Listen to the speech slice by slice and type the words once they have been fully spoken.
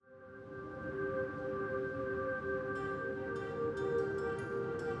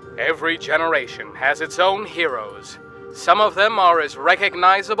Every generation has its own heroes. Some of them are as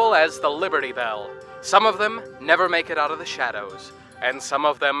recognizable as the Liberty Bell. Some of them never make it out of the shadows. And some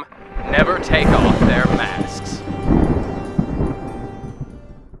of them never take off their masks.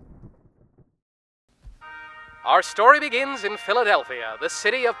 Our story begins in Philadelphia, the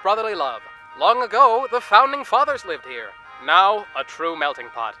city of brotherly love. Long ago, the founding fathers lived here. Now, a true melting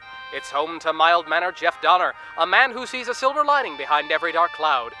pot. It's home to mild-mannered Jeff Donner, a man who sees a silver lining behind every dark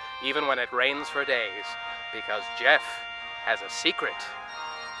cloud, even when it rains for days. Because Jeff has a secret.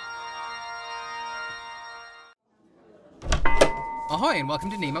 Ahoy and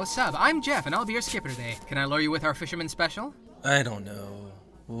welcome to Nemo's Sub. I'm Jeff and I'll be your skipper today. Can I lure you with our fisherman special? I don't know.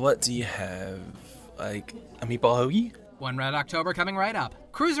 What do you have? Like, a meatball hoagie? One Red October coming right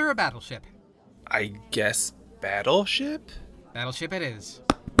up. Cruiser or battleship? I guess battleship? Battleship it is.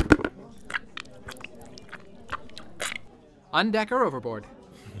 On deck or overboard?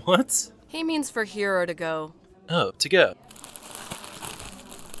 What? He means for hero to go. Oh, to go.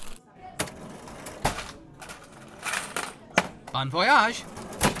 Bon voyage!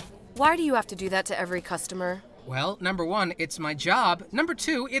 Why do you have to do that to every customer? Well, number one, it's my job. Number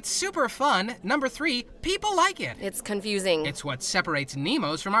two, it's super fun. Number three, people like it. It's confusing. It's what separates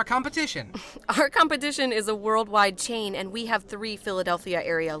Nemo's from our competition. Our competition is a worldwide chain, and we have 3 Philadelphia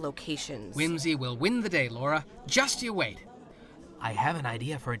area locations. Whimsy will win the day, Laura. Just you wait. I have an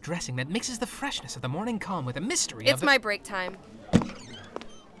idea for a dressing that mixes the freshness of the morning calm with the mystery of It's my break time.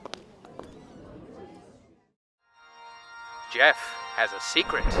 Jeff has a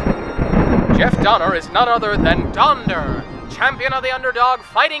secret. Jeff Donner is none other than Donder, champion of the underdog,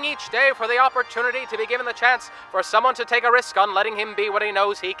 fighting each day for the opportunity to be given the chance for someone to take a risk on letting him be what he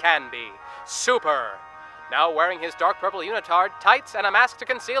knows he can be. Super. Now wearing his dark purple unitard, tights, and a mask to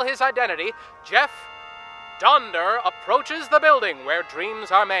conceal his identity, Jeff Donder approaches the building where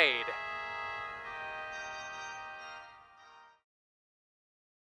dreams are made.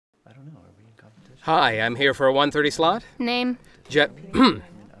 Hi, I'm here for a 1:30 slot. Name? Jeff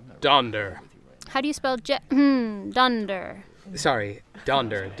Donder. How do you spell Donder? Sorry,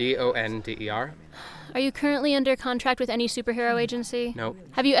 Donder. D-O-N-D-E-R. Are you currently under contract with any superhero agency? No.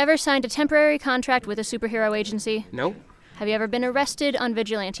 Have you ever signed a temporary contract with a superhero agency? No. Have you ever been arrested on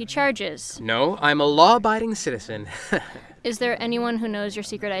vigilante charges? No, I'm a law-abiding citizen. Is there anyone who knows your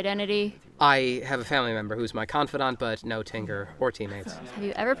secret identity? I have a family member who's my confidant, but no Tinker or teammates. Have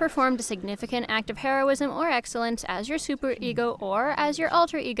you ever performed a significant act of heroism or excellence as your superego or as your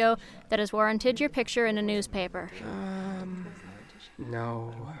alter ego that has warranted your picture in a newspaper?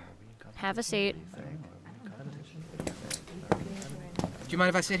 No. Have a seat. Do you mind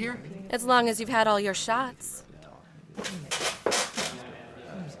if I sit here? As long as you've had all your shots.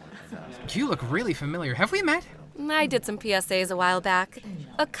 You look really familiar. Have we met? I did some PSAs a while back.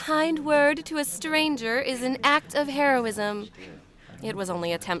 A kind word to a stranger is an act of heroism. It was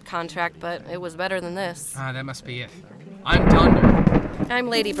only a temp contract, but it was better than this. That must be it. I'm Donder. I'm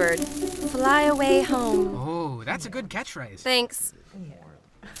Ladybird. Fly away home. Oh, that's a good catchphrase. Thanks.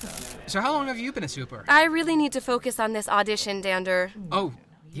 So how long have you been a super? I really need to focus on this audition, Dander. Oh,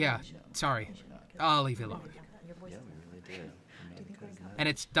 yeah, sorry. I'll leave you alone. And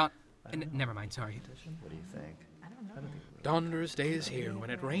it's never mind, sorry. Donder's day is here. When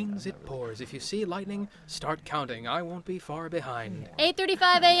it rains, it pours. If you see lightning, start counting. I won't be far behind.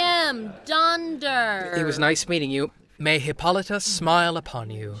 8:35 a.m. Donder. It was nice meeting you. May Hippolyta smile upon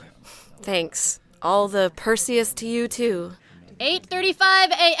you. Thanks. All the Perseus to you, too.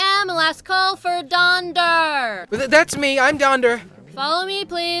 8:35 a.m. Last call for Donder. That's me. I'm Donder. Follow me,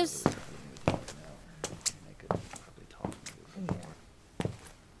 please.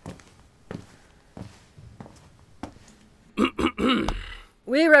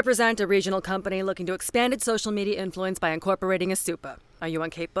 We represent a regional company looking to expand its social media influence by incorporating a super. Are you on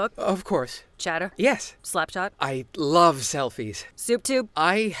Capebook? Of course. Chatter? Yes. Slapshot? I love selfies. SoupTube?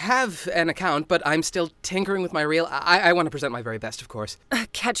 I have an account, but I'm still tinkering with my reel. I want to present my very best, of course.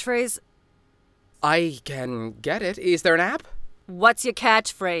 Catchphrase? I can get it. Is there an app? What's your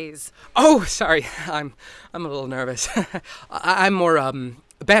catchphrase? Oh, sorry. I'm a little nervous. I'm more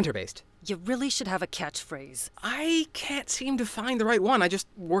banter-based. You really should have a catchphrase. I can't seem to find the right one. I just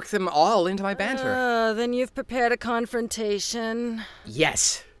work them all into my banter. Then you've prepared a confrontation.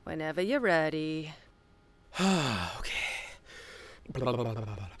 Yes. Whenever you're ready. Okay.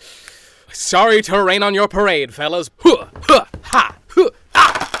 Sorry to rain on your parade, fellas.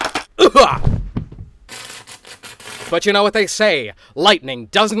 But you know what they say, lightning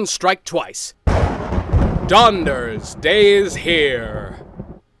doesn't strike twice. Donder's day is here.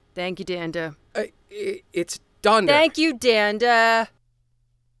 Thank you, Danda. It's Donder. Thank you, Danda.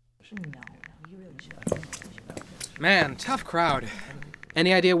 Man, tough crowd.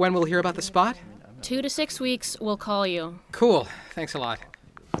 Any idea when we'll hear about the spot? 2 to 6 weeks, we'll call you. Cool. Thanks a lot.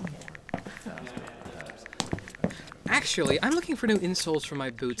 Actually, I'm looking for new insoles for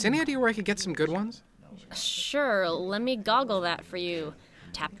my boots. Any idea where I could get some good ones? Sure, let me goggle that for you.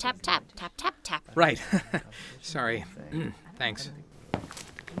 Tap, tap, tap, tap, tap, tap. Right. Sorry. Thanks.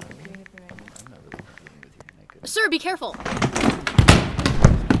 Sir, be careful.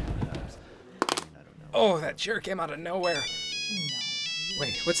 Oh, that jerk came out of nowhere.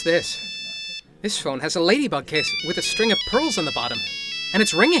 Wait, what's this? This phone has a ladybug case with a string of pearls on the bottom. And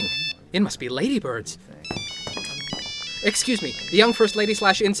it's ringing. It must be ladybirds. Excuse me, the young First Lady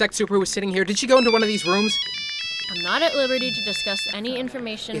 / insect super was sitting here. Did she go into one of these rooms? I'm not at liberty to discuss any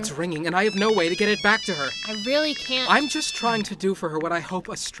information. It's ringing, and I have no way to get it back to her. I really can't. I'm just trying to do for her what I hope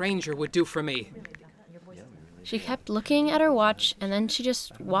a stranger would do for me. She kept looking at her watch, and then she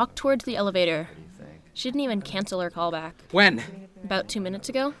just walked towards the elevator. She didn't even cancel her callback. When? About 2 minutes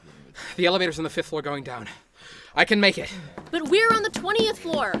ago. The elevator's on the 5th floor going down. I can make it. But we're on the 20th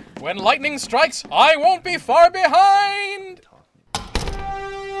floor. When lightning strikes, I won't be far behind!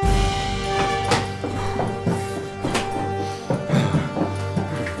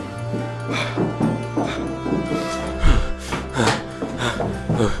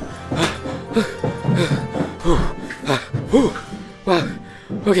 Wow.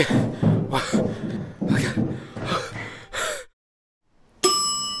 Okay. Wow. Okay.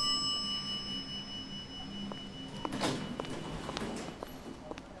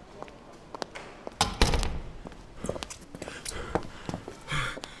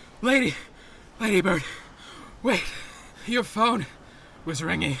 Ladybird, wait. Your phone was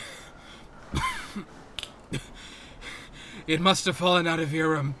ringing. It must have fallen out of your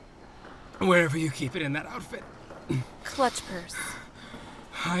room. Wherever you keep it in that outfit. Clutch purse.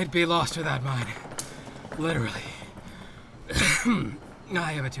 I'd be lost without mine. Literally.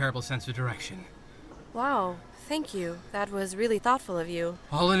 I have a terrible sense of direction. Wow, thank you. That was really thoughtful of you.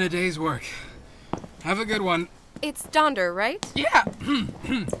 All in a day's work. Have a good one. It's Donder, right? Yeah!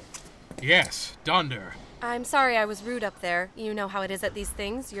 Yes, Donder. I'm sorry I was rude up there. You know how it is at these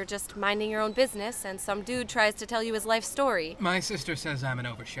things. You're just minding your own business, and some dude tries to tell you his life story. My sister says I'm an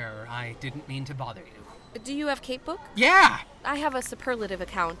oversharer. I didn't mean to bother you. Do you have Capebook? Yeah! I have a superlative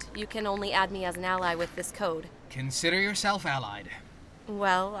account. You can only add me as an ally with this code. Consider yourself allied.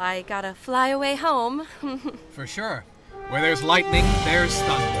 Well, I gotta fly away home. For sure. Where there's lightning, there's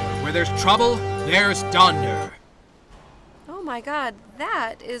thunder. Where there's trouble, there's Donder. Oh my god,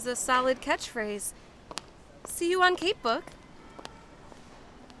 that is a solid catchphrase. See you on Capebook.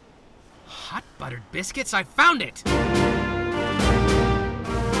 Hot buttered biscuits, I found it!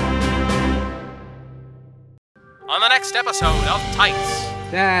 On the next episode of Tights.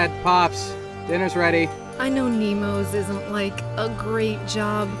 Dad, Pops, dinner's ready. I know Nemo's isn't like a great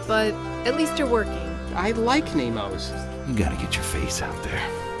job, but at least you're working. I like Nemo's. You gotta get your face out there.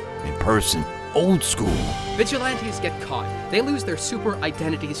 In person. Old school. Vigilantes get caught. They lose their super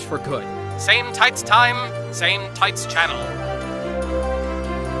identities for good. Same Tights time, same Tights channel.